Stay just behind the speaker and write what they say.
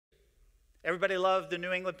Everybody love the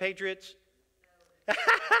New England Patriots?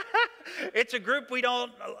 It's a group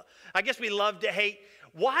I guess we love to hate.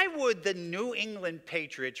 Why would the New England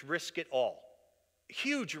Patriots risk it all?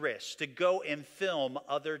 Huge risk to go and film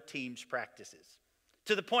other teams' practices.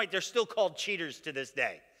 To the point they're still called cheaters to this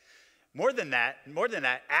day. More than that,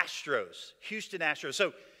 Astros, Houston Astros.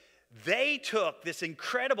 So they took this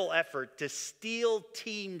incredible effort to steal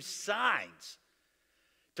team signs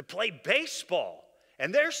to play baseball.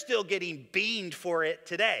 And they're still getting beamed for it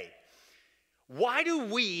today. Why do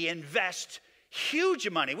we invest huge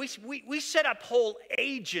money? We set up whole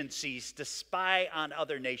agencies to spy on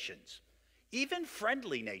other nations. Even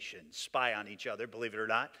friendly nations spy on each other, believe it or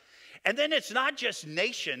not. And then it's not just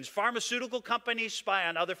nations. Pharmaceutical companies spy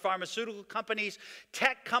on other pharmaceutical companies.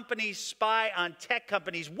 Tech companies spy on tech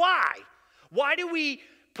companies. Why? Why do we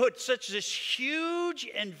put such this huge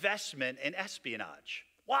investment in espionage?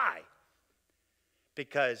 Why?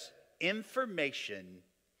 Because information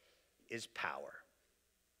is power.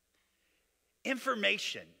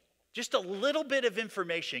 Information, just a little bit of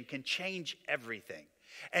information can change everything.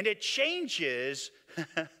 And it changes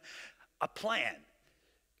a plan.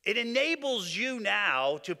 It enables you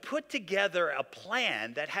now to put together a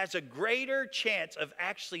plan that has a greater chance of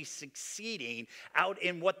actually succeeding out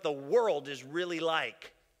in what the world is really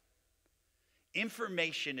like.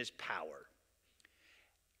 Information is power.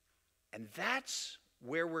 And that's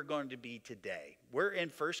where we're going to be today. We're in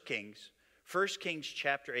 1 Kings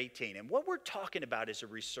chapter 18. And what we're talking about is a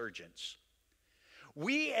resurgence.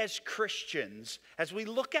 We as Christians, as we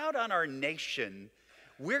look out on our nation,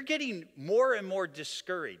 we're getting more and more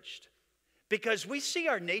discouraged because we see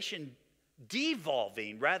our nation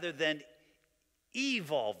devolving rather than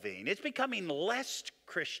evolving. It's becoming less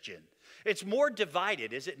Christian. It's more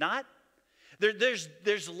divided, is it not?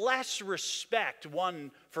 There's less respect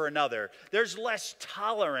one for another. There's less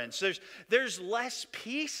tolerance. There's less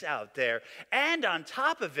peace out there. And on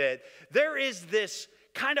top of it, there is this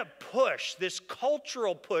kind of push, this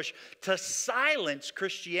cultural push to silence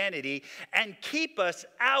Christianity and keep us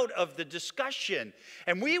out of the discussion.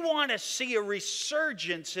 And we want to see a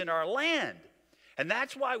resurgence in our land. And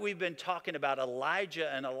that's why we've been talking about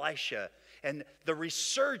Elijah and Elisha and the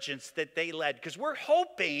resurgence that they led. Because we're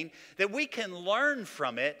hoping that we can learn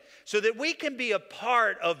from it so that we can be a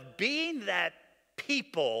part of being that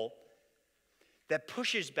people that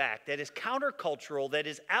pushes back, that is countercultural, that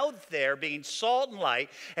is out there being salt and light,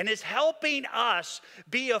 and is helping us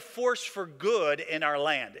be a force for good in our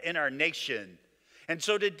land, in our nation. And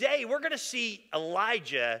so today we're going to see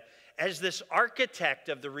Elijah as this architect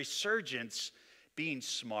of the resurgence being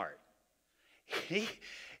smart.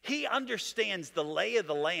 He understands the lay of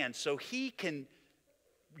the land, so he can,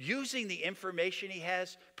 using the information he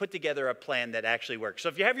has, put together a plan that actually works. So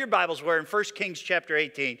if you have your Bibles, we're in 1 Kings chapter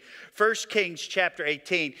 18. 1 Kings chapter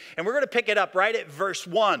 18. And we're going to pick it up right at verse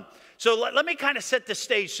 1. So let me kind of set the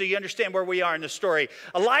stage so you understand where we are in the story.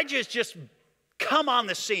 Elijah has just come on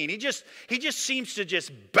the scene. He just seems to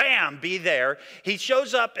just, bam, be there. He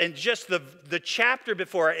shows up in just the chapter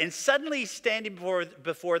before, and suddenly he's standing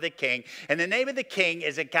before the king. And the name of the king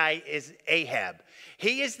is Ahab.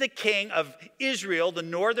 He is the king of Israel, the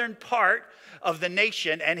northern part of the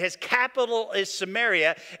nation, and his capital is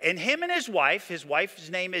Samaria. And him and his wife's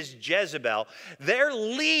name is Jezebel, they're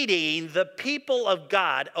leading the people of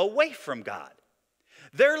God away from God.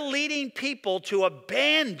 They're leading people to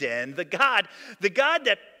abandon the God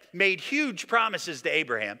that made huge promises to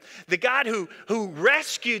Abraham, the God who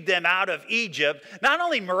rescued them out of Egypt, not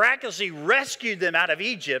only miraculously rescued them out of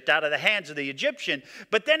Egypt, out of the hands of the Egyptian,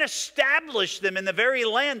 but then established them in the very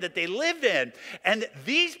land that they lived in. And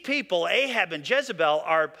these people, Ahab and Jezebel,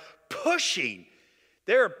 are pushing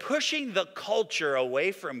the culture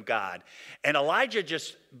away from God. And Elijah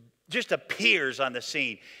just appears on the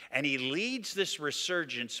scene, and he leads this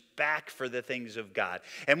resurgence back for the things of God.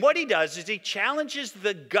 And what he does is he challenges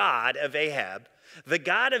the God of Ahab, the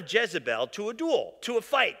God of Jezebel, to a duel, to a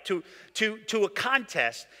fight, to a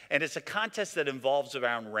contest. And it's a contest that involves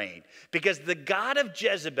around rain, because the God of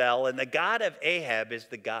Jezebel and the God of Ahab is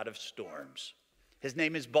the God of storms. His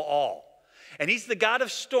name is Baal. And he's the God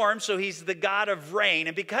of storms, so he's the God of rain.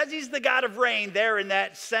 And because he's the God of rain there in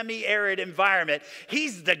that semi-arid environment,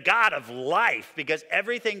 he's the God of life, because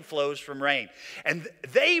everything flows from rain. And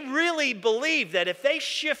they really believe that if they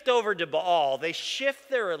shift over to Baal, they shift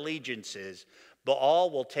their allegiances,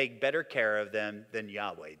 Baal will take better care of them than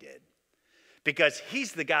Yahweh did. Because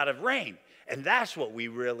he's the God of rain, and that's what we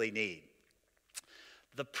really need.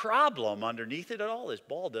 The problem underneath it all is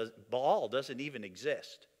Baal doesn't even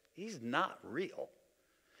exist. He's not real.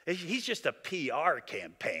 He's just a PR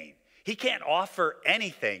campaign. He can't offer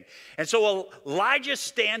anything. And so Elijah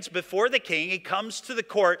stands before the king. He comes to the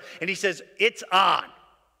court and he says, it's on.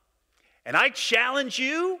 And I challenge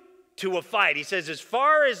you to a fight. He says, as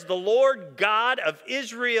far as the Lord God of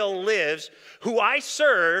Israel lives, who I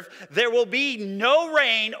serve, there will be no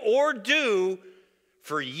rain or dew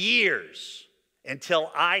for years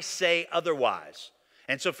until I say otherwise.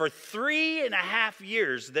 And so for 3.5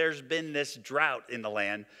 years, there's been this drought in the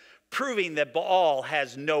land, proving that Baal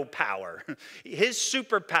has no power. His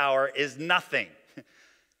superpower is nothing.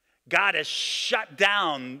 God has shut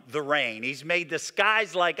down the rain. He's made the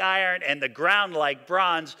skies like iron and the ground like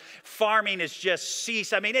bronze. Farming has just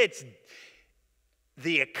ceased. I mean,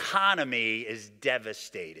 the economy is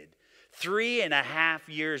devastated. 3.5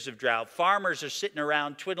 years of drought. Farmers are sitting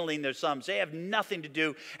around twiddling their thumbs. They have nothing to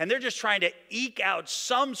do, and they're just trying to eke out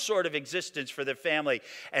some sort of existence for their family.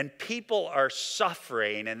 And people are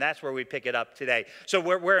suffering, and that's where we pick it up today. So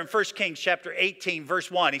we're in 1 Kings chapter 18,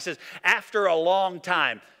 verse 1. He says, after a long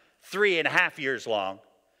time, 3.5 years long,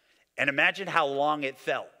 and imagine how long it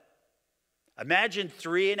felt. Imagine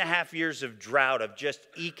 3.5 years of drought, of just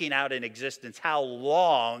eking out an existence, how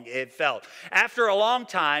long it felt. After a long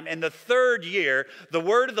time, in the 3rd year, the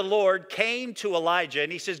word of the Lord came to Elijah,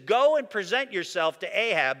 and he says, go and present yourself to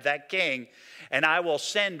Ahab, that king, and I will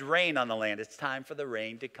send rain on the land. It's time for the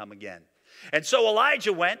rain to come again. And so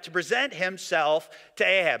Elijah went to present himself to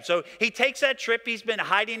Ahab. So he takes that trip. He's been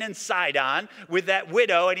hiding in Sidon with that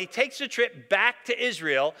widow, and he takes a trip back to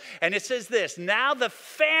Israel. And it says this, now the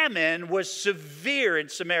famine was severe in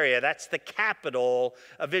Samaria. That's the capital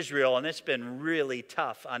of Israel, and it's been really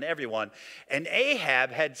tough on everyone. And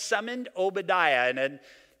Ahab had summoned Obadiah, and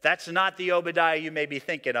that's not the Obadiah you may be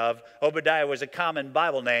thinking of. Obadiah was a common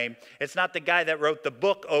Bible name. It's not the guy that wrote the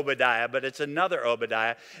book Obadiah, but it's another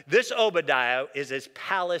Obadiah. This Obadiah is his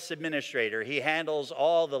palace administrator. He handles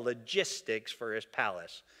all the logistics for his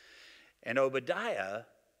palace. And Obadiah,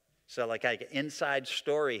 so like an inside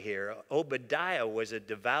story here, Obadiah was a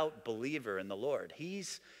devout believer in the Lord.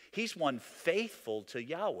 He's one faithful to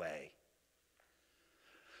Yahweh,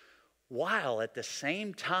 while at the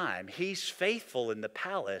same time he's faithful in the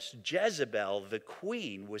palace. Jezebel, the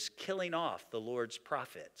queen, was killing off the Lord's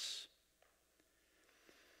prophets.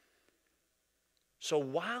 So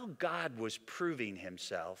while God was proving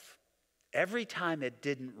himself, every time it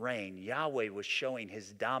didn't rain, Yahweh was showing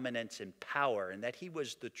his dominance and power, and that he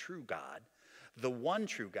was the true God, the one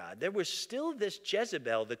true God. There was still this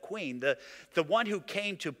Jezebel, the queen, the one who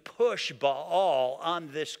came to push Baal on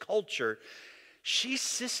this culture. She's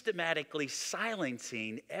systematically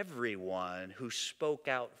silencing everyone who spoke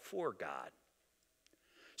out for God.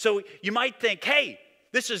 So you might think, hey,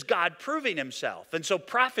 this is God proving himself. And so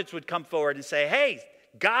prophets would come forward and say, hey,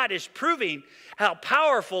 God is proving how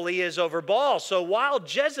powerful he is over Baal. So while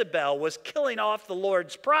Jezebel was killing off the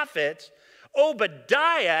Lord's prophets,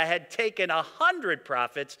 Obadiah had taken 100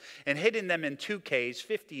 prophets and hidden them in 2 caves,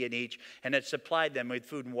 50 in each, and had supplied them with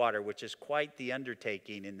food and water, which is quite the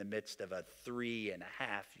undertaking in the midst of a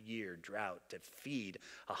 3.5-year drought to feed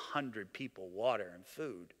 100 people water and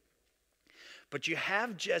food. But you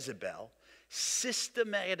have Jezebel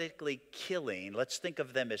systematically killing, let's think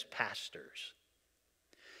of them as pastors,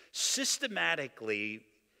 systematically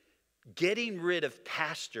getting rid of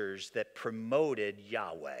pastors that promoted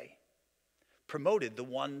Yahweh, promoted the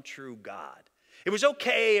one true God. It was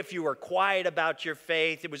okay if you were quiet about your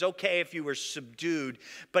faith. It was okay if you were subdued.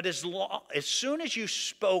 But as soon as you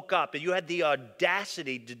spoke up and you had the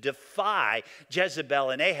audacity to defy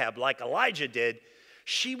Jezebel and Ahab like Elijah did,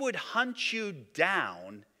 she would hunt you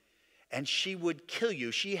down and she would kill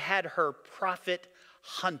you. She had her prophet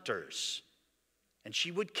hunters, and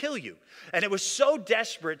she would kill you. And it was so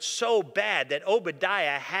desperate, so bad, that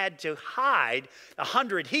Obadiah had to hide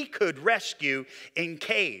 100 he could rescue in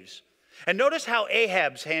caves. And notice how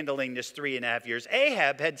Ahab's handling this 3.5 years.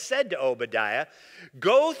 Ahab had said to Obadiah,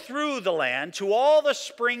 go through the land to all the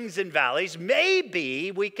springs and valleys.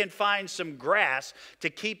 Maybe we can find some grass to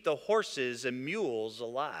keep the horses and mules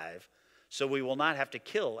alive, so we will not have to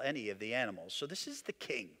kill any of the animals. So this is the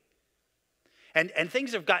king. And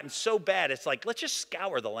things have gotten so bad, it's like, let's just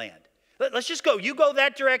scour the land. Let's just go. You go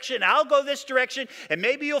that direction, I'll go this direction, and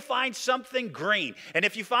maybe you'll find something green. And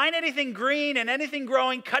if you find anything green and anything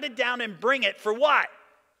growing, cut it down and bring it. For what?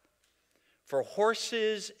 For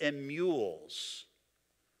horses and mules.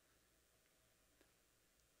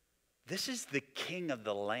 This is the king of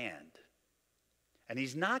the land. And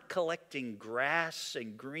he's not collecting grass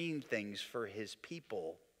and green things for his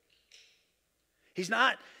people.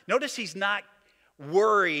 Notice he's not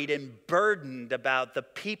worried and burdened about the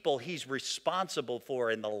people he's responsible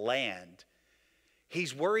for in the land.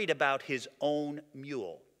 He's worried about his own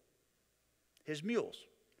mule, his mules,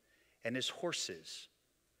 and his horses.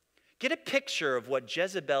 Get a picture of what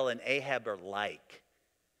Jezebel and Ahab are like.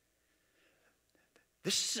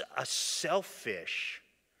 This is a selfish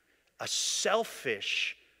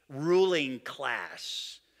ruling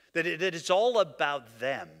class, that it's all about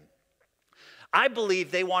them. I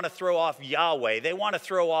believe they want to throw off Yahweh. They want to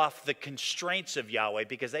throw off the constraints of Yahweh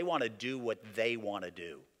because they want to do what they want to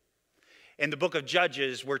do. In the book of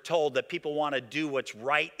Judges, we're told that people want to do what's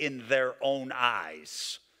right in their own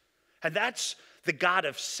eyes. And that's the God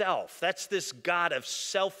of self. That's this God of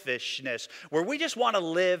selfishness, where we just want to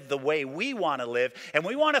live the way we want to live, and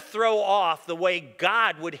we want to throw off the way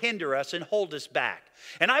God would hinder us and hold us back.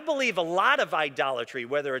 And I believe a lot of idolatry,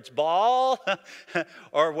 whether it's Baal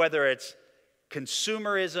or whether it's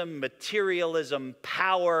consumerism, materialism,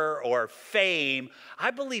 power, or fame, I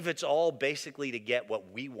believe it's all basically to get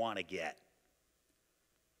what we want to get.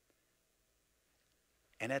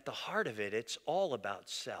 And at the heart of it, it's all about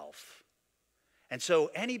self. And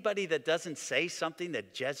so anybody that doesn't say something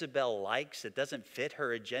that Jezebel likes, that doesn't fit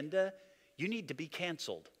her agenda, you need to be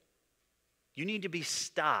canceled. You need to be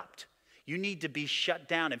stopped. You need to be shut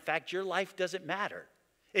down. In fact, your life doesn't matter.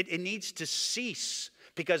 It needs to cease,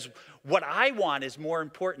 because what I want is more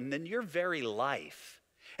important than your very life.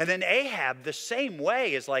 And then Ahab, the same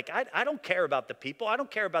way, is like, I don't care about the people. I don't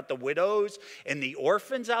care about the widows and the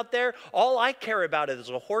orphans out there. All I care about is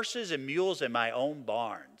the horses and mules in my own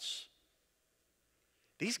barns.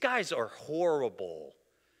 These guys are horrible,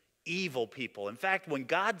 evil people. In fact, when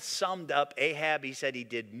God summed up Ahab, he said he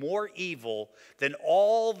did more evil than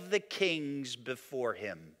all the kings before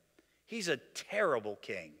him. He's a terrible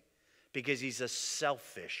king because he's a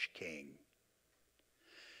selfish king.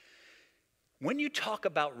 When you talk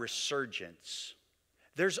about resurgence,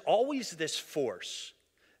 there's always this force,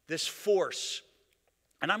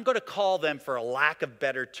 and I'm going to call them, for a lack of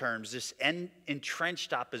better terms, this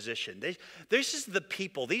entrenched opposition. This is the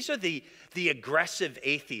people. These are the aggressive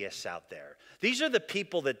atheists out there. These are the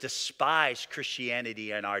people that despise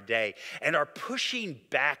Christianity in our day and are pushing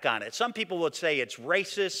back on it. Some people would say it's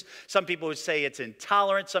racist. Some people would say it's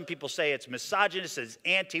intolerant. Some people say it's misogynist, it's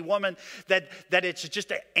anti-woman, that it's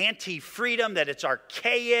just anti-freedom, that it's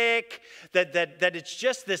archaic, that it's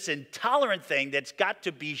just this intolerant thing that's got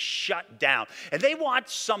to be shut down. And they want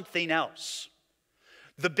something else.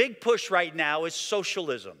 The big push right now is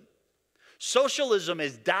socialism. Socialism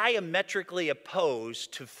is diametrically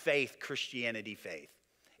opposed to faith, Christianity faith.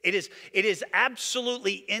 It is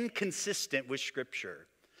absolutely inconsistent with Scripture.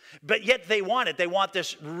 But yet they want it. They want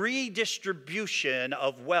this redistribution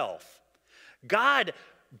of wealth. God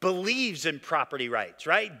believes in property rights,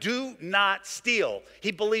 right? Do not steal.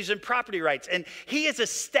 He believes in property rights. And he has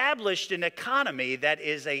established an economy that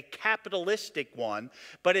is a capitalistic one,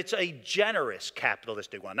 but it's a generous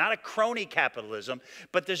capitalistic one. Not a crony capitalism,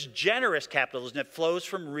 but this generous capitalism that flows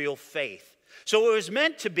from real faith. So it was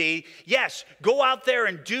meant to be, yes, go out there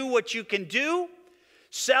and do what you can do,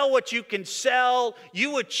 sell what you can sell,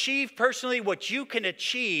 you achieve personally what you can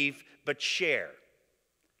achieve, but share.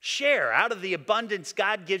 Share. Out of the abundance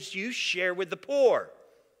God gives you, share with the poor.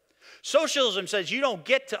 Socialism says you don't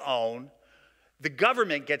get to own, the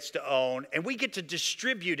government gets to own, and we get to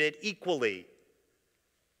distribute it equally.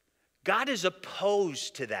 God is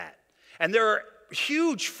opposed to that. And there are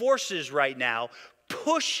huge forces right now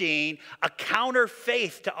pushing a counter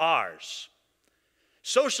faith to ours.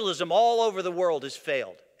 Socialism all over the world has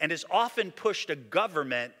failed and has often pushed a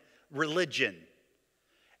government, religion,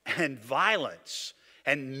 and violence.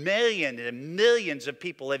 And millions of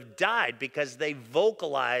people have died because they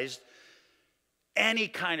vocalized any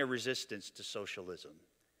kind of resistance to socialism.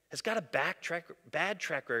 It's got a bad track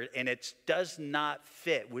record, and it does not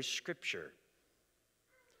fit with Scripture.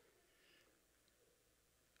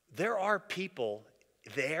 There are people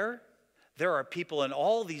there are people in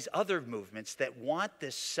all these other movements that want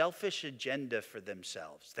this selfish agenda for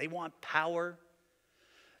themselves. They want power.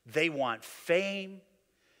 They want fame.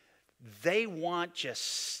 They want just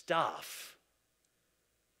stuff.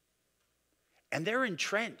 And they're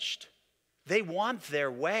entrenched. They want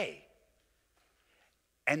their way.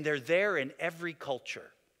 And they're there in every culture.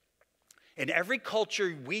 In every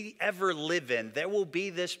culture we ever live in, there will be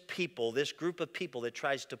this group of people that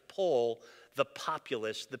tries to pull the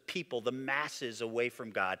populace, the people, the masses away from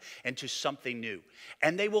God and to something new.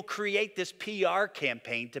 And they will create this PR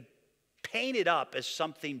campaign to paint it up as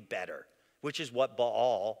something better. which is what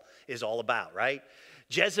Baal is all about, right?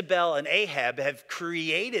 Jezebel and Ahab have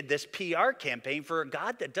created this PR campaign for a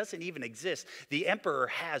God that doesn't even exist. The emperor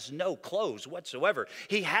has no clothes whatsoever.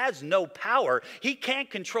 He has no power. He can't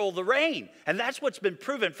control the rain. And that's what's been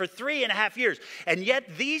proven for 3.5 years. And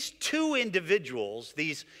yet these two individuals,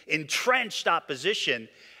 these entrenched opposition,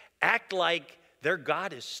 act like their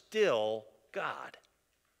God is still God.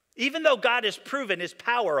 Even though God has proven his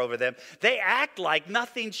power over them, they act like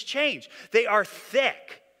nothing's changed. They are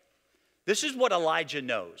thick. This is what Elijah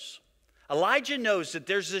knows. Elijah knows that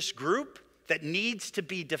there's this group that needs to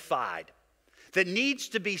be defied, that needs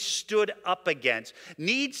to be stood up against,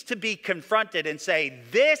 needs to be confronted and say,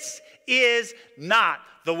 this is not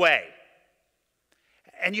the way.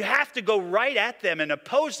 And you have to go right at them and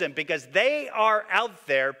oppose them because they are out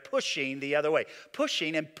there pushing the other way,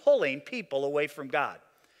 pushing and pulling people away from God.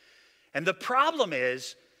 And the problem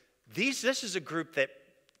is, this is a group that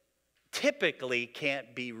typically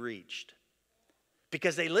can't be reached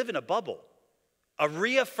because they live in a bubble, a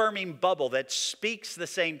reaffirming bubble that speaks the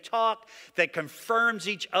same talk, that confirms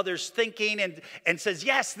each other's thinking and says,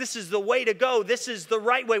 yes, this is the way to go. This is the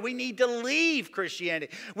right way. We need to leave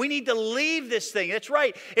Christianity. We need to leave this thing. That's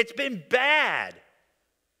right. It's been bad.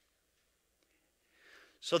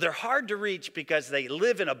 So they're hard to reach because they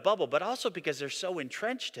live in a bubble, but also because they're so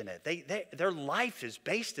entrenched in it. Their life is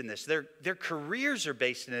based in this. Their careers are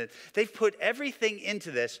based in it. They've put everything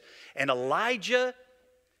into this. And Elijah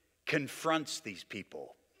confronts these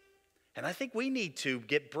people. And I think we need to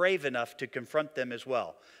get brave enough to confront them as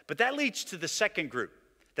well. But that leads to the second group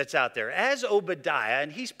that's out there. As Obadiah,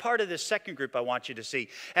 and he's part of this second group I want you to see.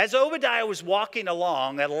 As Obadiah was walking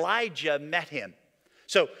along, Elijah met him.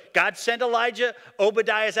 So God sent Elijah.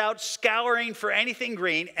 Obadiah's out scouring for anything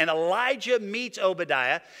green, and Elijah meets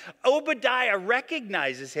Obadiah. Obadiah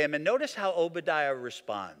recognizes him, and notice how Obadiah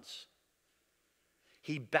responds.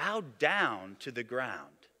 He bowed down to the ground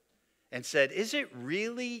and said, is it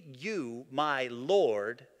really you, my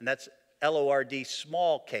Lord? And that's L-O-R-D,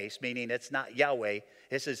 small case, meaning it's not Yahweh.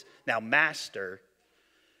 This is now master.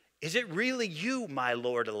 Is it really you, my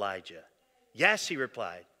Lord Elijah? Yes, he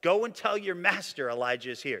replied. Go and tell your master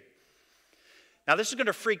Elijah is here. Now, this is going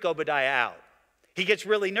to freak Obadiah out. He gets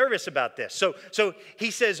really nervous about this. So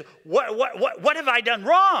he says, what have I done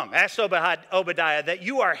wrong? Asked Obadiah, that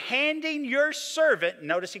you are handing your servant,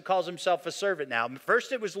 notice he calls himself a servant now.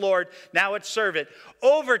 First it was Lord, now it's servant,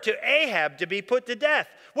 over to Ahab to be put to death.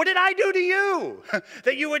 What did I do to you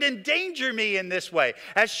that you would endanger me in this way?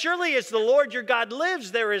 As surely as the Lord your God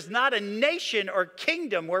lives, there is not a nation or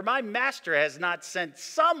kingdom where my master has not sent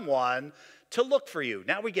someone to look for you.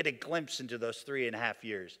 Now we get a glimpse into those 3.5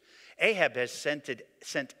 years. Ahab has sent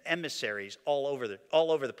emissaries all over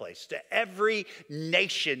the place, to every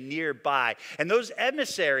nation nearby. And those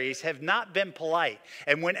emissaries have not been polite.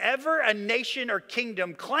 And whenever a nation or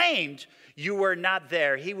kingdom claimed you were not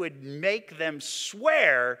there, he would make them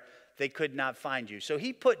swear they could not find you. So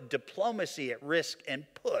he put diplomacy at risk and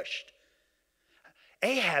pushed.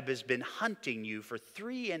 Ahab has been hunting you for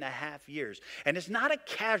 3.5 years. And it's not a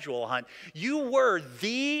casual hunt. You were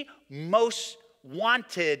the most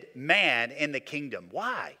wanted man in the kingdom.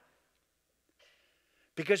 Why?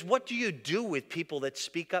 Because what do you do with people that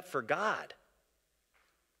speak up for God?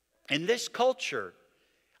 In this culture,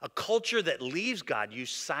 a culture that leaves God, you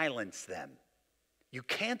silence them. You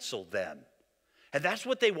cancel them. And that's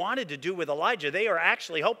what they wanted to do with Elijah. They are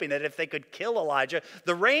actually hoping that if they could kill Elijah,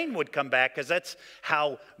 the rain would come back, because that's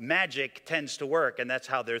how magic tends to work, and that's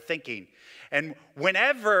how they're thinking. And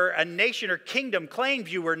whenever a nation or kingdom claimed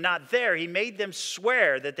you were not there, he made them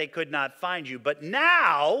swear that they could not find you. But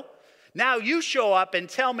now you show up and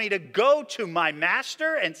tell me to go to my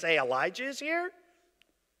master and say Elijah is here?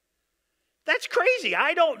 That's crazy.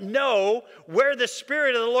 I don't know where the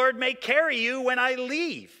Spirit of the Lord may carry you when I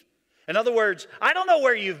leave. In other words, I don't know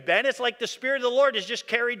where you've been. It's like the Spirit of the Lord has just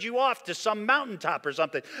carried you off to some mountaintop or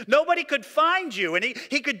something. Nobody could find you, and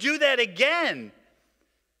he could do that again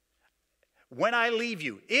when I leave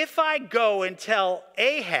you. If I go and tell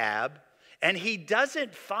Ahab and he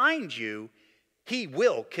doesn't find you, he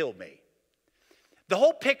will kill me. The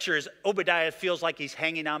whole picture is Obadiah feels like he's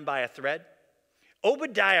hanging on by a thread.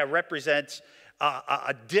 Obadiah represents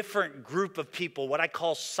a different group of people, what I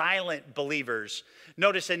call silent believers.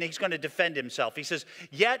 Notice, and he's going to defend himself. He says,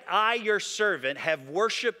 yet I, your servant, have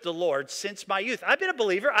worshiped the Lord since my youth. I've been a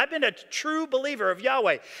believer. I've been a true believer of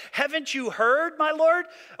Yahweh. Haven't you heard, my Lord,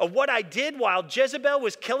 of what I did while Jezebel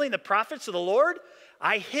was killing the prophets of the Lord?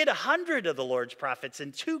 I hid 100 of the Lord's prophets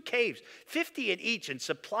in 2 caves, 50 in each, and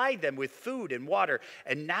supplied them with food and water.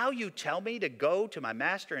 And now you tell me to go to my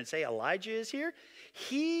master and say Elijah is here?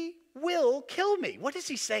 He will kill me. What is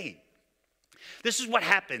he saying? This is what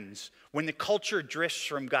happens when the culture drifts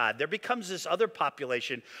from God. There becomes this other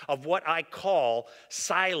population of what I call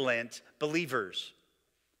silent believers.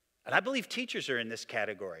 And I believe teachers are in this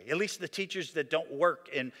category, at least the teachers that don't work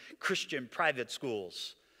in Christian private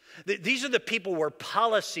schools. These are the people where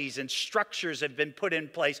policies and structures have been put in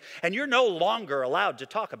place, and you're no longer allowed to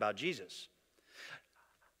talk about Jesus.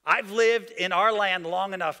 I've lived in our land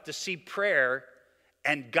long enough to see prayer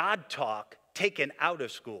and God talk taken out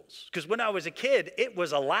of schools. Because when I was a kid, it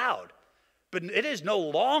was allowed. But it is no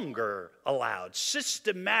longer allowed.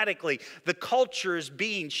 Systematically, the culture is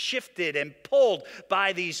being shifted and pulled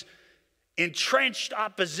by these entrenched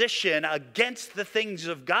opposition against the things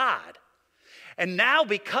of God. And now,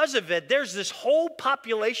 because of it, there's this whole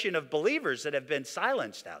population of believers that have been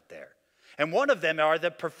silenced out there. And one of them are the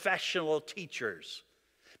professional teachers.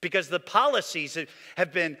 Because the policies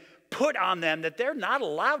have been put on them that they're not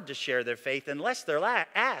allowed to share their faith unless they're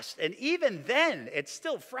asked. And even then, it's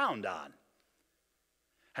still frowned on.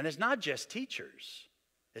 And it's not just teachers.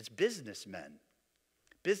 It's businessmen,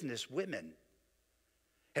 businesswomen.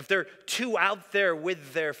 If they're too out there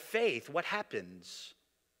with their faith, what happens?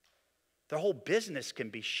 Their whole business can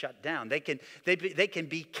be shut down. They can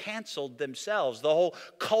be canceled themselves. The whole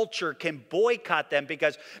culture can boycott them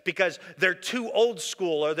because they're too old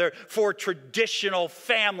school or they're for traditional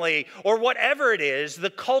family or whatever it is. The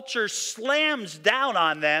culture slams down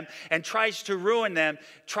on them and tries to ruin them,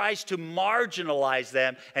 tries to marginalize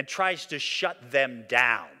them, and tries to shut them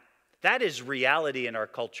down. That is reality in our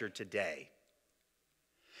culture today.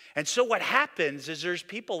 And so what happens is there's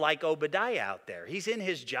people like Obadiah out there. He's in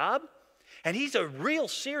his job. And he's a real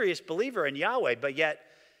serious believer in Yahweh, but yet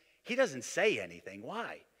he doesn't say anything.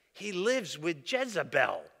 Why? He lives with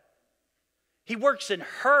Jezebel. He works in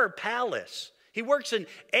her palace. He works in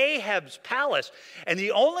Ahab's palace. And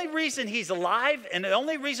the only reason he's alive and the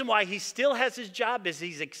only reason why he still has his job is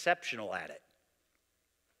he's exceptional at it.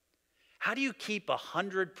 How do you keep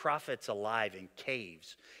 100 prophets alive in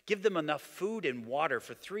caves? Give them enough food and water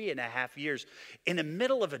for 3.5 years in the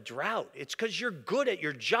middle of a drought. It's because you're good at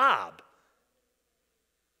your job.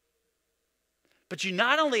 But you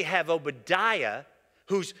not only have Obadiah,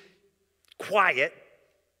 who's quiet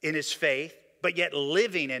in his faith, but yet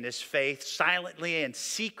living in his faith silently and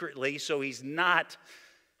secretly so he's not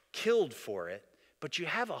killed for it, but you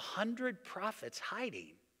have 100 prophets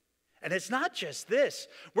hiding. And it's not just this.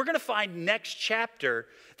 We're going to find next chapter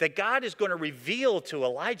that God is going to reveal to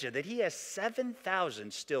Elijah that he has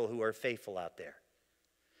 7,000 still who are faithful out there.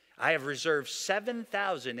 I have reserved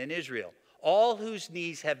 7,000 in Israel, all whose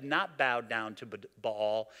knees have not bowed down to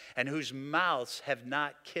Baal and whose mouths have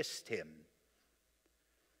not kissed him.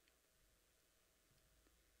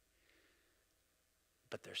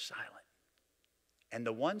 But they're silent. And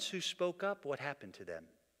the ones who spoke up, what happened to them?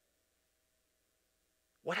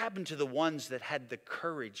 What happened to the ones that had the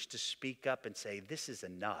courage to speak up and say, this is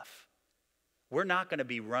enough? We're not going to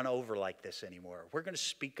be run over like this anymore. We're going to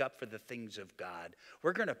speak up for the things of God.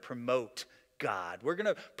 We're going to promote God. We're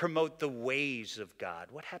going to promote the ways of God.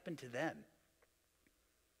 What happened to them?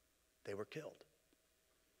 They were killed.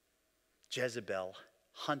 Jezebel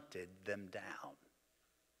hunted them down.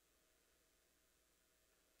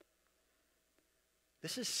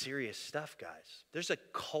 This is serious stuff, guys. There's a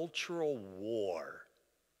cultural war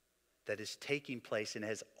that is taking place and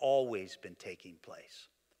has always been taking place.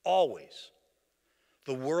 Always.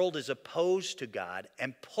 The world is opposed to God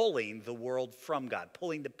and pulling the world from God,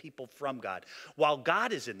 pulling the people from God. While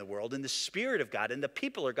God is in the world and the Spirit of God and the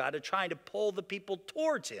people of God are trying to pull the people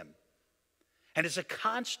towards him. And it's a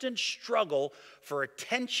constant struggle for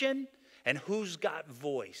attention and who's got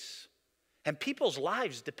voice. And people's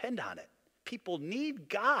lives depend on it. People need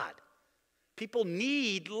God. People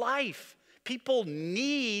need life. People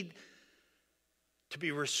need to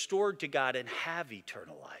be restored to God and have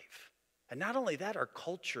eternal life. And not only that, our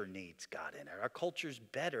culture needs God in it. Our culture's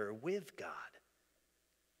better with God.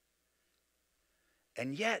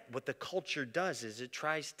 And yet, what the culture does is it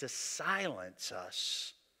tries to silence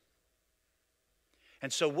us.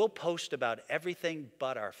 And so we'll post about everything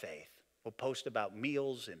but our faith. We'll post about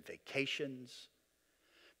meals and vacations.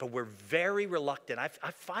 But we're very reluctant. I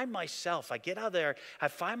find myself, I get out there, I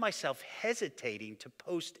find myself hesitating to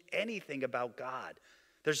post anything about God.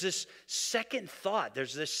 There's this second thought.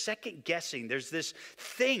 There's this second guessing. There's this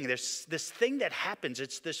thing that happens.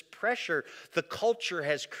 It's this pressure the culture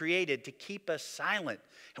has created to keep us silent.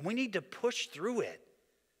 And we need to push through it.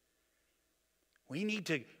 We need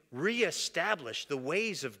to reestablish the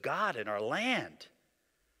ways of God in our land.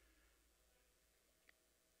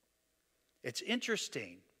 It's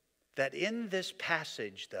interesting that in this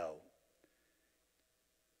passage, though,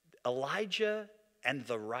 Elijah and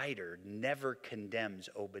the writer never condemns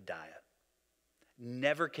Obadiah,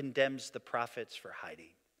 never condemns the prophets for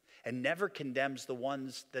hiding, and never condemns the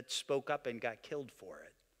ones that spoke up and got killed for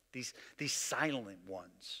it, these silent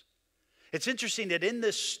ones. It's interesting that in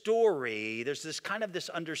this story, there's this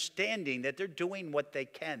understanding that they're doing what they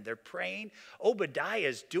can. They're praying. Obadiah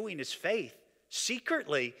is doing his faith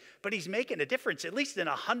secretly, but he's making a difference. At least in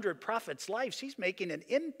 100 prophets' lives, he's making an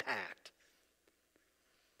impact.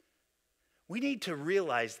 We need to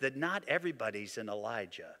realize that not everybody's an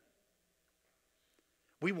Elijah.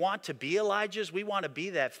 We want to be Elijahs. We want to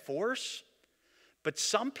be that force. But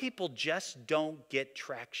some people just don't get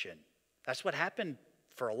traction. That's what happened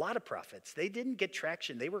for a lot of prophets. They didn't get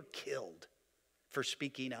traction. They were killed for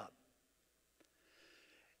speaking up.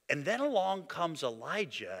 And then along comes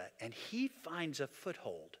Elijah, and he finds a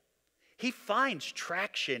foothold. He finds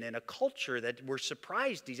traction in a culture that we're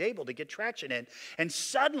surprised he's able to get traction in. And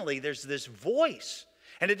suddenly there's this voice.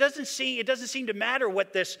 And it doesn't seem to matter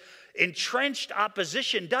what this entrenched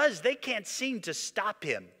opposition does. They can't seem to stop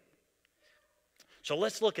him. So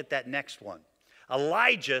let's look at that next one.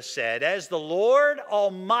 Elijah said, as the Lord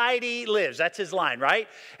Almighty lives. That's his line, right?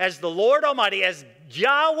 As the Lord Almighty, as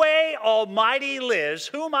Yahweh Almighty lives,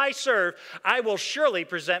 whom I serve, I will surely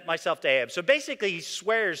present myself to Ahab. So basically he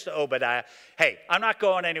swears to Obadiah, hey, I'm not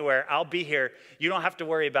going anywhere. I'll be here. You don't have to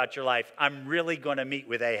worry about your life. I'm really going to meet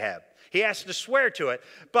with Ahab. He has to swear to it,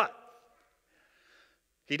 but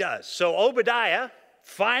he does. So Obadiah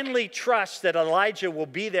finally trusts that Elijah will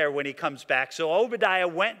be there when he comes back. So Obadiah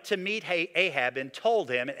went to meet Ahab and told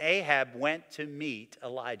him, and Ahab went to meet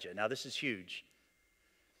Elijah. Now this is huge.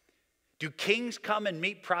 Do kings come and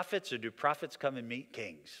meet prophets, or do prophets come and meet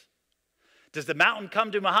kings? Does the mountain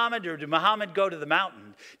come to Muhammad, or do Muhammad go to the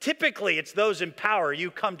mountain? Typically, it's those in power. You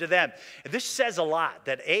come to them. And this says a lot,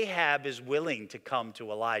 that Ahab is willing to come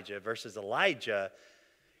to Elijah versus Elijah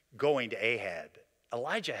going to Ahab.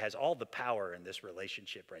 Elijah has all the power in this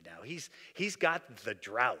relationship right now. He's got the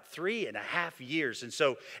drought, 3.5 years. And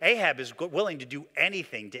so Ahab is willing to do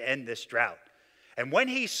anything to end this drought. And when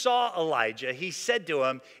he saw Elijah, he said to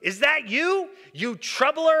him, is that you, you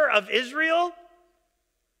troubler of Israel?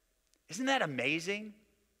 Isn't that amazing?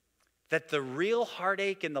 That the real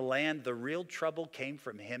heartache in the land, the real trouble came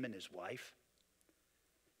from him and his wife.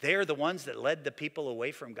 They are the ones that led the people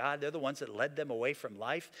away from God. They're the ones that led them away from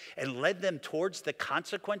life and led them towards the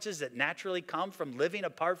consequences that naturally come from living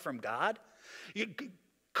apart from God.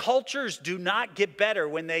 Cultures do not get better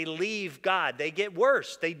when they leave God. They get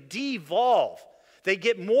worse. They devolve. They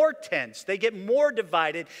get more tense. They get more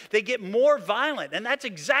divided. They get more violent. And that's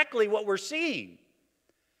exactly what we're seeing.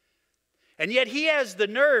 And yet he has the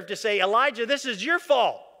nerve to say, Elijah, this is your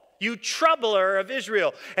fault. You troubler of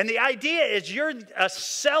Israel. And the idea is you're a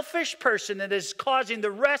selfish person that is causing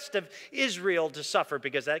the rest of Israel to suffer,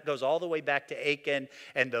 because that goes all the way back to Achan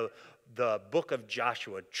and the book of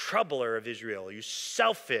Joshua. Troubler of Israel. You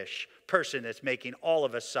selfish person that's making all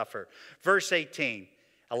of us suffer. Verse 18,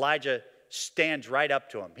 Elijah stands right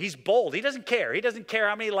up to him. He's bold. He doesn't care. He doesn't care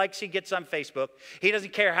how many likes he gets on Facebook. He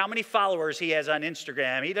doesn't care how many followers he has on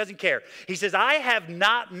Instagram. He doesn't care. He says, I have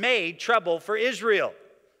not made trouble for Israel.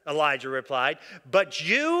 Elijah replied, but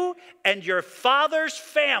you and your father's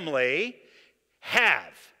family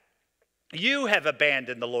have. You have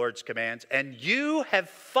abandoned the Lord's commands, and you have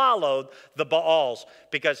followed the Baals,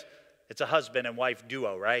 because it's a husband and wife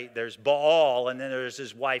duo, right? There's Baal, and then there's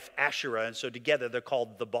his wife Asherah, and so together they're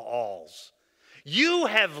called the Baals. You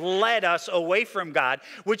have led us away from God,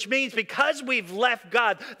 which means because we've left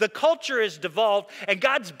God, the culture is devolved and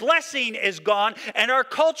God's blessing is gone, and our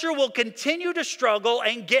culture will continue to struggle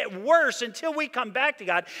and get worse until we come back to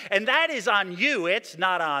God. And that is on you. It's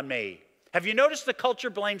not on me. Have you noticed the culture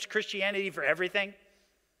blames Christianity for everything?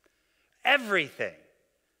 Everything.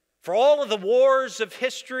 For all of the wars of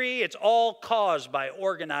history, it's all caused by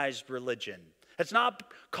organized religion. It's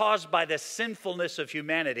not caused by the sinfulness of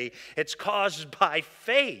humanity. It's caused by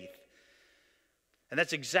faith. And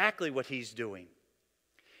that's exactly what he's doing.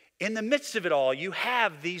 In the midst of it all, you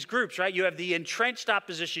have these groups, right? You have the entrenched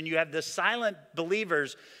opposition. You have the silent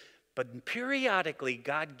believers. But periodically,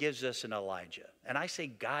 God gives us an Elijah. And I say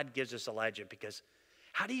God gives us Elijah because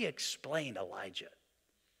how do you explain Elijah?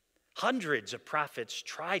 Hundreds of prophets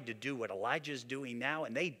tried to do what Elijah's doing now,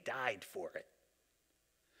 and they died for it.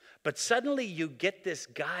 But suddenly you get this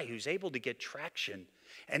guy who's able to get traction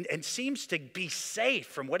and seems to be safe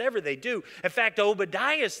from whatever they do. In fact,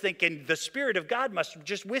 Obadiah is thinking the Spirit of God must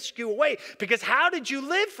just whisk you away, because how did you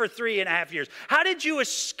live for 3.5 years? How did you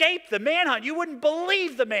escape the manhunt? You wouldn't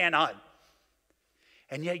believe the manhunt.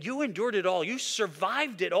 And yet you endured it all. You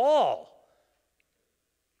survived it all.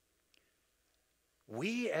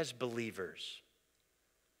 We as believers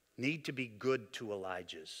need to be good to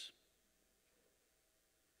Elijahs.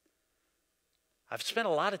 I've spent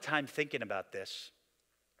a lot of time thinking about this.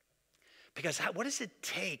 Because what does it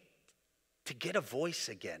take to get a voice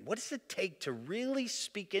again? What does it take to really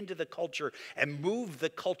speak into the culture and move the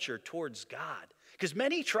culture towards God? Because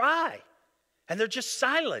many try, and they're just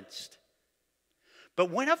silenced. But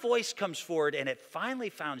when a voice comes forward and it finally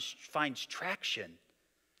finds traction,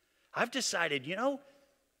 I've decided,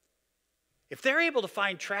 if they're able to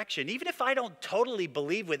find traction, even if I don't totally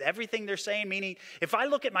believe with everything they're saying, meaning if I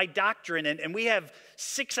look at my doctrine and we have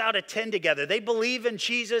 6 out of 10 together, they believe in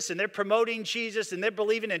Jesus and they're promoting Jesus and they're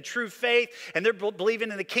believing in true faith and they're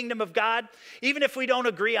believing in the kingdom of God, even if we don't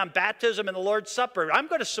agree on baptism and the Lord's Supper, I'm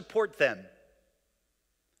going to support them.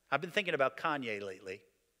 I've been thinking about Kanye lately.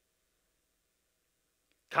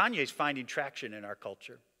 Kanye's finding traction in our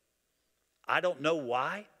culture. I don't know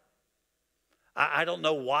why. I don't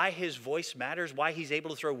know why his voice matters, why he's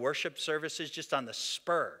able to throw worship services just on the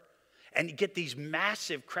spur and get these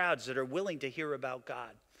massive crowds that are willing to hear about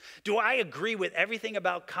God. Do I agree with everything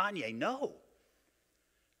about Kanye? No.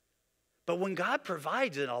 But when God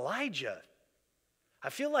provides an Elijah, I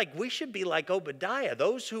feel like we should be like Obadiah,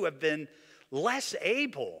 those who have been less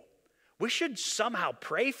able. We should somehow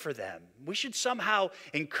pray for them. We should somehow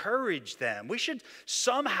encourage them. We should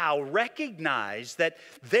somehow recognize that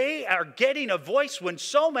they are getting a voice when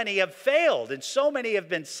so many have failed and so many have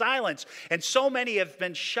been silenced and so many have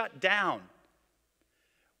been shut down.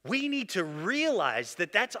 We need to realize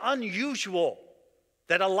that that's unusual,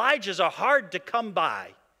 that Elijahs are hard to come by.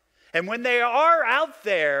 And when they are out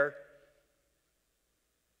there,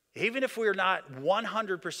 even if we're not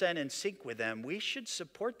 100% in sync with them, we should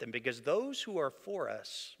support them because those who are for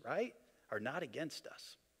us, right, are not against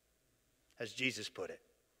us, as Jesus put it.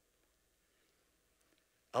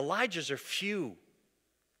 Elijahs are few,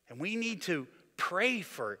 and we need to pray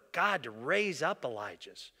for God to raise up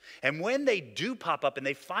Elijahs. And when they do pop up and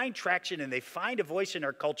they find traction and they find a voice in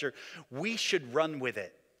our culture, we should run with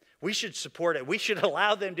it. We should support it. We should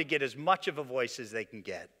allow them to get as much of a voice as they can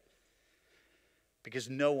get. Because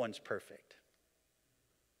no one's perfect.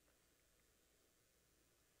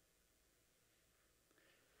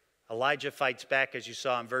 Elijah fights back, as you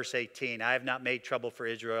saw in verse 18. I have not made trouble for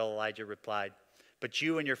Israel, Elijah replied, but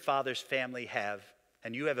you and your father's family have,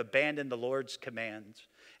 and you have abandoned the Lord's commands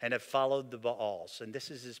and have followed the Baals. And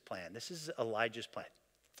this is his plan. This is Elijah's plan.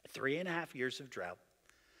 3.5 years of drought.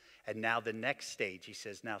 And now the next stage, he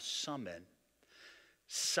says, now summon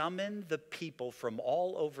the people from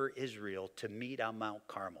all over Israel to meet on Mount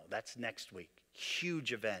Carmel. That's next week.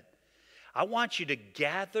 Huge event. I want you to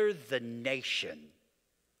gather the nation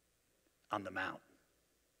on the mount.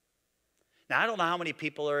 Now, I don't know how many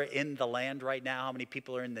people are in the land right now, how many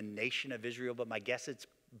people are in the nation of Israel, but my guess it's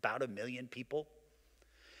about 1 million people.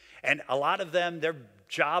 And a lot of them, their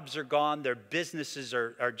jobs are gone. Their businesses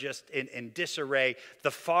are just in disarray.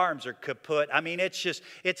 The farms are kaput. I mean, it's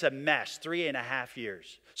a mess. 3.5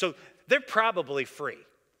 years. So they're probably free.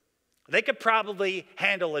 They could probably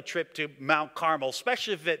handle a trip to Mount Carmel,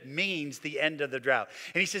 especially if it means the end of the drought.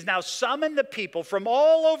 And he says, now summon the people from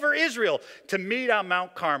all over Israel to meet on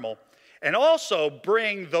Mount Carmel. And also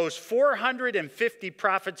bring those 450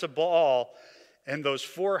 prophets of Baal and those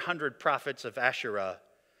 400 prophets of Asherah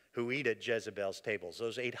who eat at Jezebel's tables.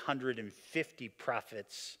 Those 850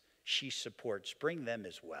 prophets she supports, bring them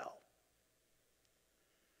as well.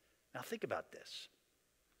 Now think about this.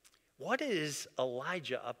 What is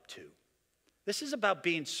Elijah up to? This is about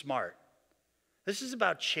being smart. This is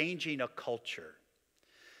about changing a culture.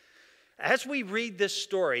 As we read this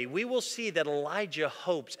story, we will see that Elijah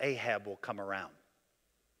hopes Ahab will come around.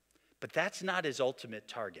 But that's not his ultimate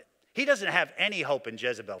target. He doesn't have any hope in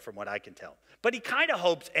Jezebel from what I can tell. But he kind of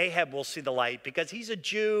hopes Ahab will see the light because he's a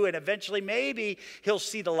Jew and eventually maybe he'll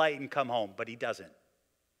see the light and come home, but he doesn't.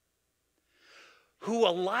 Who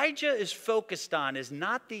Elijah is focused on is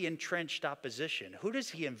not the entrenched opposition. Who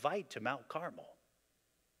does he invite to Mount Carmel?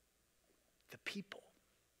 The people,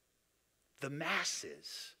 the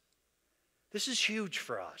masses. This is huge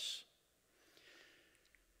for us.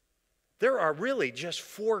 There are really just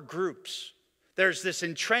 4 groups. There's this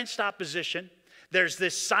entrenched opposition. There's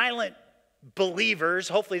this silent believers.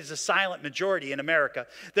 Hopefully it's a silent majority in America.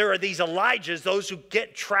 There are these Elijahs, those who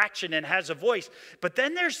get traction and has a voice. But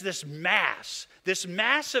then there's this mass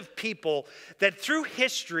of people that through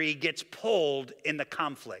history gets pulled in the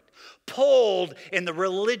conflict, pulled in the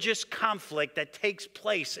religious conflict that takes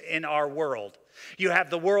place in our world. You have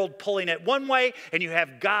the world pulling it one way, and you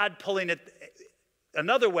have God pulling it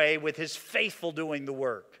Another way, with his faithful doing the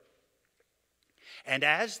work. And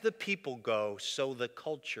as the people go, so the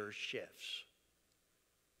culture shifts.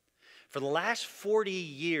 For the last 40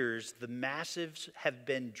 years, the masses have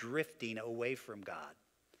been drifting away from God,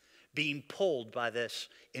 being pulled by this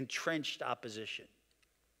entrenched opposition.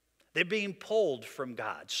 They're being pulled from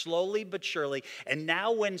God, slowly but surely. And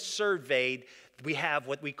now when surveyed, we have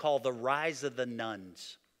what we call the rise of the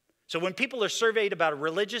nones. So when people are surveyed about a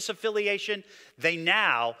religious affiliation, they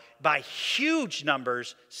now, by huge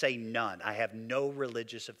numbers, say none. I have no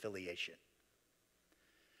religious affiliation.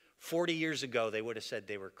 40 years ago, they would have said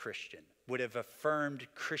they were Christian, would have affirmed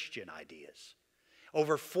Christian ideas.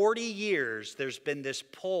 Over 40 years, there's been this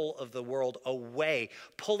pull of the world away,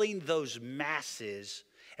 pulling those masses.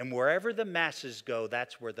 And wherever the masses go,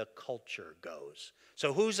 that's where the culture goes.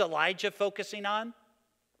 So who's Elijah focusing on?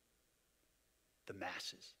 The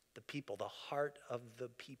masses, the people, the heart of the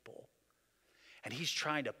people. And he's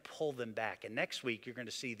trying to pull them back. And next week, you're going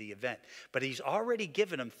to see the event. But he's already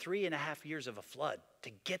given them 3.5 years of a flood to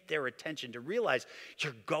get their attention, to realize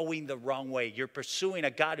you're going the wrong way. You're pursuing a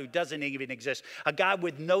God who doesn't even exist, a God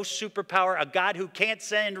with no superpower, a God who can't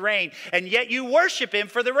send rain, and yet you worship him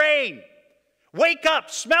for the rain. Wake up,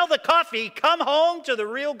 smell the coffee, come home to the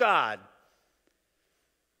real God.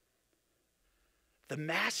 The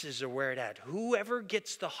masses are where it's at. Whoever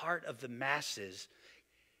gets the heart of the masses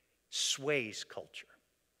sways culture.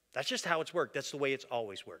 That's just how it's worked. That's the way it's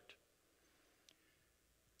always worked.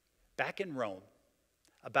 Back in Rome,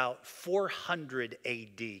 about 400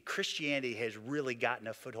 AD, Christianity has really gotten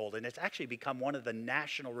a foothold, and it's actually become one of the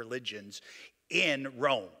national religions in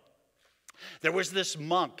Rome. There was this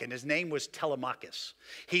monk, and his name was Telemachus.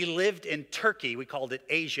 He lived in Turkey. We called it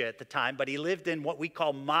Asia at the time, but he lived in what we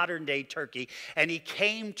call modern-day Turkey. And he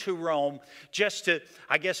came to Rome just to,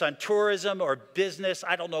 I guess, on tourism or business.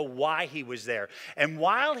 I don't know why he was there. And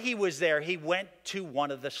while he was there, he went to one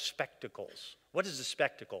of the spectacles. What is a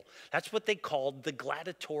spectacle? That's what they called the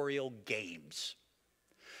gladiatorial games.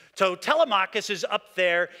 So Telemachus is up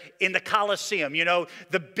there in the Colosseum, you know,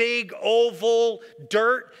 the big oval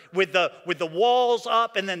dirt with the walls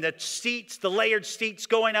up and then the seats, the layered seats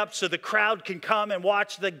going up so the crowd can come and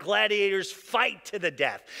watch the gladiators fight to the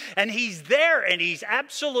death. And he's there and he's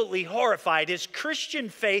absolutely horrified. His Christian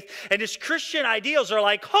faith and his Christian ideals are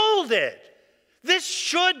like, hold it. This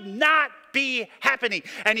should not be happening.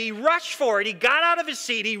 And he rushed for it. He got out of his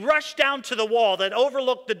seat. He rushed down to the wall that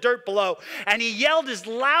overlooked the dirt below. And he yelled as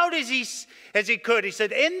loud as he could. He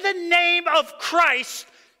said, "In the name of Christ,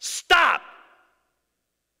 stop."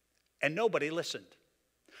 And nobody listened.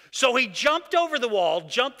 So he jumped over the wall,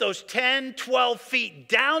 jumped those 10, 12 feet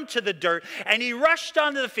down to the dirt, and he rushed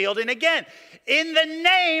onto the field. And again, in the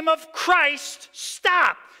name of Christ,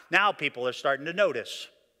 stop. Now people are starting to notice.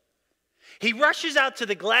 He rushes out to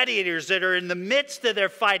the gladiators that are in the midst of their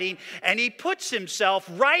fighting, and he puts himself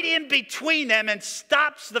right in between them and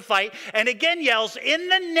stops the fight, and again yells, "In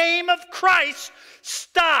the name of Christ,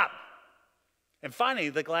 stop." And finally,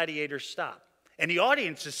 the gladiators stop. And the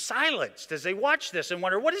audience is silenced as they watch this and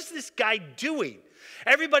wonder, what is this guy doing?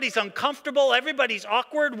 Everybody's uncomfortable. Everybody's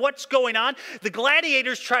awkward. What's going on? The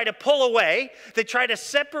gladiators try to pull away. They try to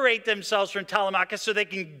separate themselves from Telemachus so they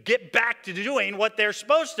can get back to doing what they're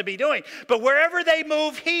supposed to be doing. But wherever they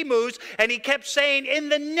move, he moves. And he kept saying, "In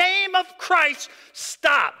the name of Christ,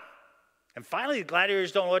 stop." And finally, the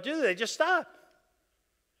gladiators don't know what to do. They just stop.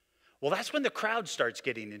 Well, that's when the crowd starts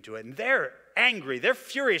getting into it. And they're angry. They're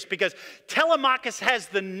furious because Telemachus has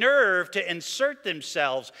the nerve to insert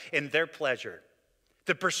themselves in their pleasure,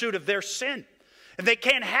 the pursuit of their sin. And they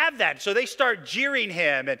can't have that. So they start jeering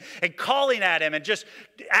him and calling at him and just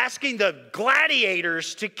asking the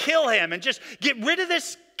gladiators to kill him and just get rid of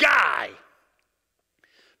this guy.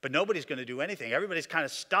 But nobody's going to do anything. Everybody's kind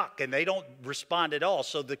of stuck and they don't respond at all.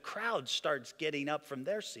 So the crowd starts getting up from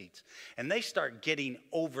their seats and they start getting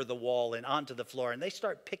over the wall and onto the floor and they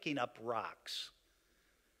start picking up rocks.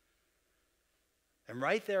 And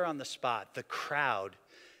right there on the spot, the crowd,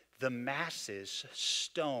 the masses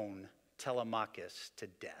stone Telemachus to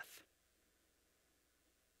death.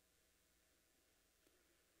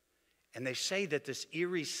 And they say that this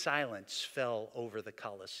eerie silence fell over the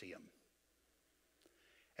Colosseum.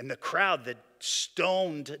 And the crowd that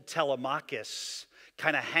stoned Telemachus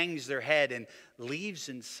kind of hangs their head and leaves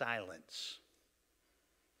in silence.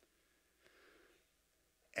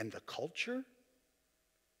 And the culture,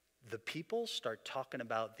 the people start talking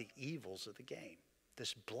about the evils of the game.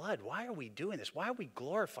 This blood, why are we doing this? Why are we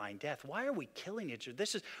glorifying death? Why are we killing each other?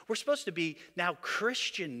 We're supposed to be now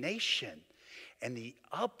Christian nation. And the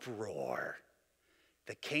uproar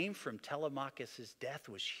that came from Telemachus' death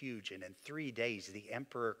was huge. And in 3 days, the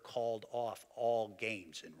emperor called off all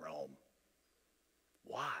games in Rome.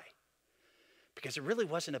 Why? Because it really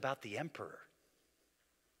wasn't about the emperor.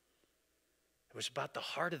 It was about the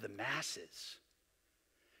heart of the masses.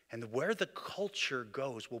 And where the culture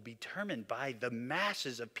goes will be determined by the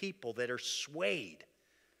masses of people that are swayed.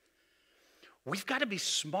 We've got to be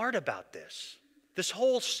smart about this. This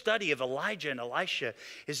whole study of Elijah and Elisha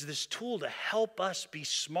is this tool to help us be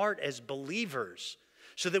smart as believers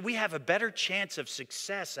so that we have a better chance of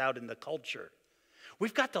success out in the culture.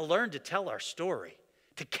 We've got to learn to tell our story,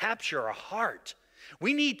 to capture our heart.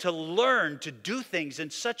 We need to learn to do things in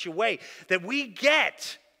such a way that we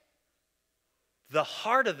get the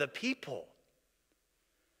heart of the people.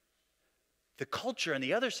 The culture on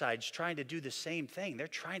the other side is trying to do the same thing. They're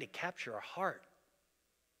trying to capture our heart.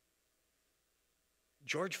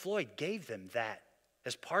 George Floyd gave them that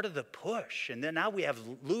as part of the push. And then now we have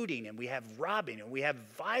looting and we have robbing and we have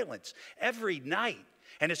violence every night.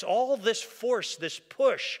 And it's all this force, this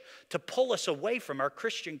push to pull us away from our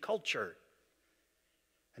Christian culture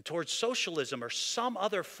and towards socialism or some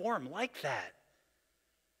other form like that.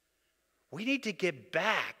 We need to get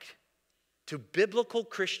back to biblical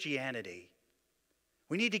Christianity.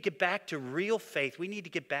 We need to get back to real faith. We need to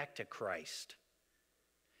get back to Christ.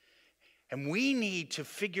 And we need to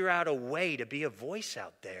figure out a way to be a voice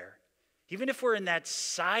out there. Even if we're in that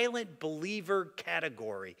silent believer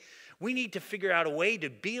category, we need to figure out a way to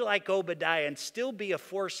be like Obadiah and still be a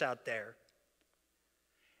force out there.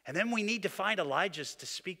 And then we need to find Elijahs to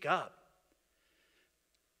speak up.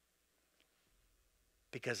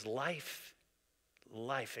 Because life,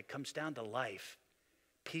 it comes down to life.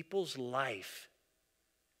 People's life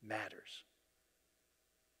matters.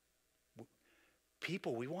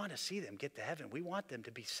 People, we want to see them get to heaven. We want them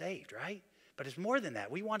to be saved, right? But it's more than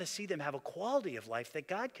that. We want to see them have a quality of life that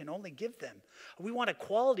God can only give them. We want a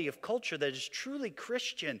quality of culture that is truly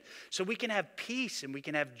Christian so we can have peace and we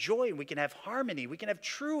can have joy and we can have harmony. We can have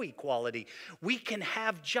true equality. We can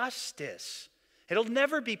have justice. It'll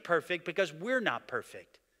never be perfect because we're not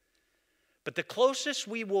perfect. But the closest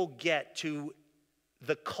we will get to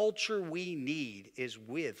the culture we need is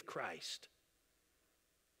with Christ.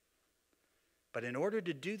 But in order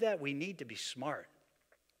to do that, we need to be smart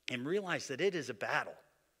and realize that it is a battle.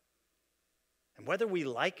 And whether we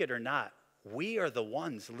like it or not, we are the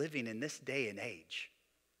ones living in this day and age.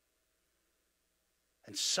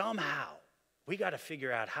 And somehow, we got to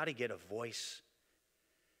figure out how to get a voice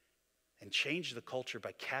and change the culture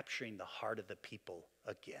by capturing the heart of the people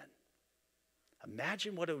again.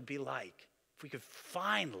 Imagine what it would be like if we could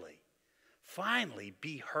finally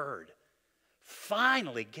be heard.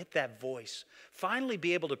 Finally get that voice. Finally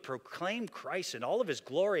be able to proclaim Christ in all of his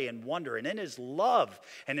glory and wonder and in his love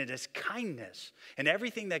and in his kindness and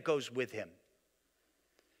everything that goes with him.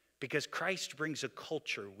 Because Christ brings a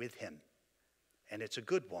culture with him. And it's a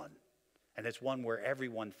good one. And it's one where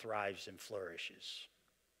everyone thrives and flourishes.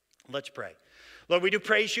 Let's pray. Lord, we do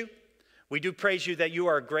praise you. We do praise you that you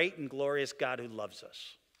are a great and glorious God who loves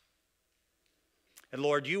us. And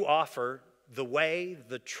Lord, you offer the way,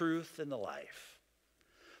 the truth, and the life.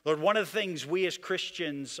 Lord, one of the things we as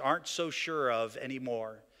Christians aren't so sure of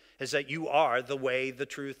anymore is that you are the way, the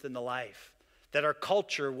truth, and the life. That our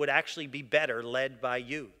culture would actually be better led by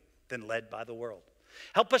you than led by the world.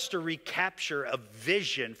 Help us to recapture a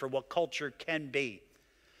vision for what culture can be.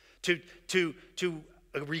 To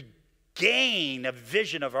regain a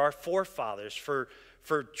vision of our forefathers for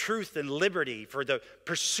truth and liberty, for the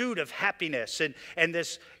pursuit of happiness, and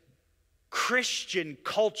this Christian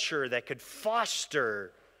culture that could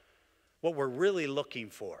foster what we're really looking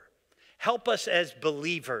for. Help us as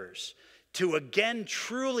believers to again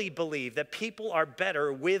truly believe that people are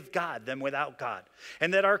better with God than without God,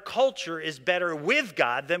 and that our culture is better with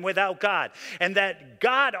God than without God, and that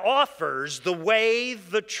God offers the way,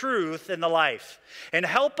 the truth, and the life. And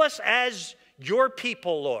help us as your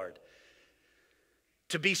people, Lord,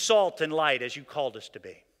 to be salt and light as you called us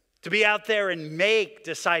to be out there and make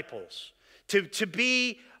disciples, to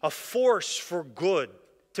be a force for good,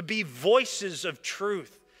 to be voices of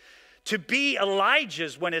truth, to be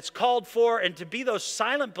Elijahs when it's called for, and to be those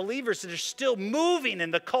silent believers that are still moving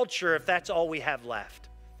in the culture if that's all we have left.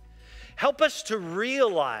 Help us to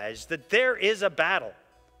realize that there is a battle,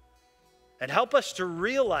 and help us to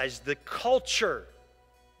realize the culture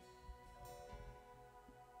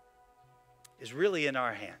is really in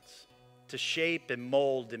our hands to shape and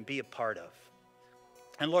mold and be a part of.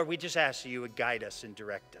 And Lord, we just ask that you would guide us and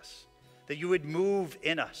direct us, that you would move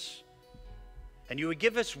in us, and you would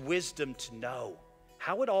give us wisdom to know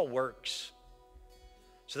how it all works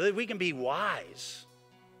so that we can be wise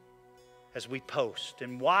as we post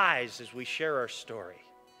and wise as we share our story.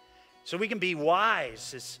 So we can be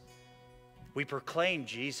wise as we proclaim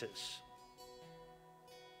Jesus.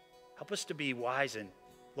 Help us to be wise, and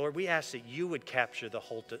Lord, we ask that you would capture the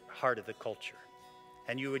whole heart of the culture,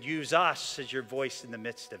 and you would use us as your voice in the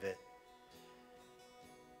midst of it.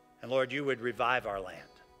 And Lord, you would revive our land.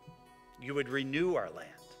 You would renew our land.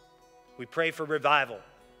 We pray for revival.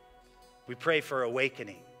 We pray for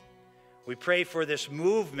awakening. We pray for this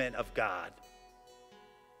movement of God.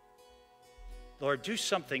 Lord, do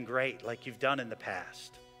something great like you've done in the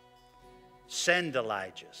past. Send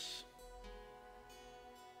Elijahs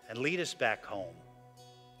and lead us back home.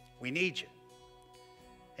 We need you.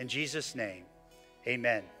 In Jesus' name,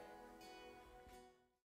 amen.